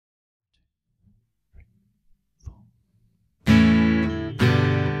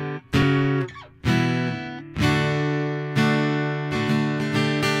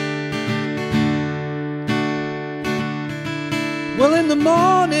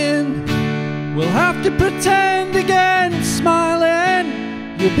morning we'll have to pretend again, smiling.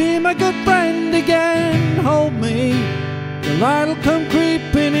 You'll be my good friend again. Hold me, the light'll come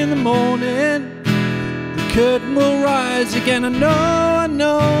creeping in the morning. The curtain will rise again. I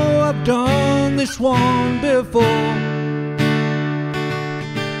know I've done this one before.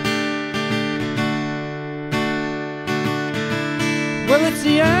 Well, it's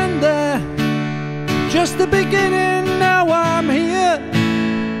the end there, just the beginning. Now I'm here,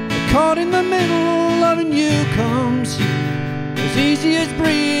 caught in the middle. Loving you comes as easy as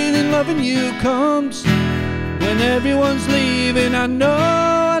breathing. Loving you comes when everyone's leaving. I know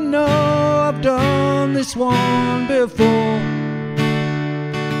I've done this one before.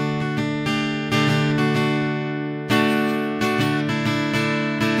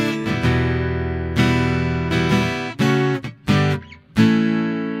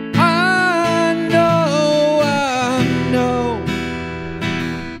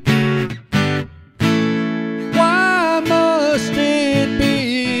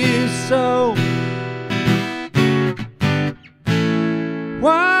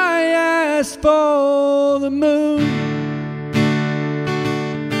 Why ask for the moon?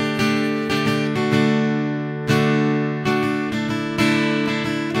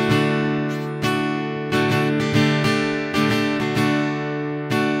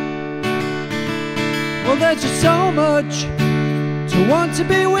 Well, there's just so much to want to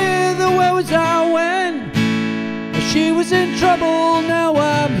be with her. Where was I when she was in trouble? Now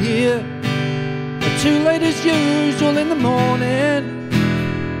I'm here, too late as usual in the morning.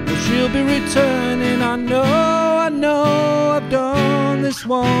 She'll be returning. I know I've done this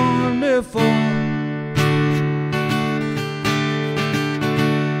one before.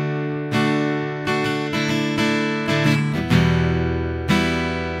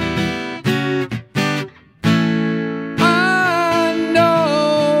 I know.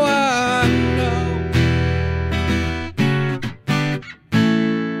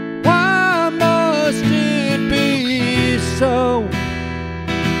 Why must it be so?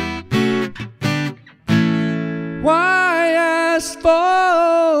 Why ask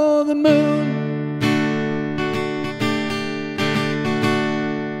for the moon?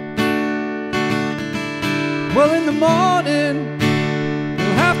 Well, in the morning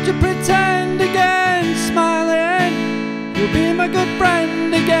we'll have to pretend again, smiling. You'll be my good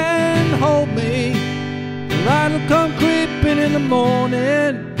friend again. Hold me, the light'll come creeping in the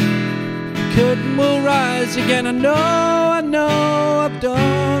morning. The curtain will rise again. I know I've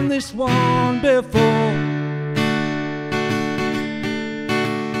done this one before.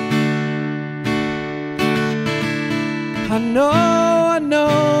 I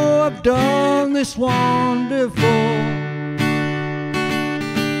know I've done this one before.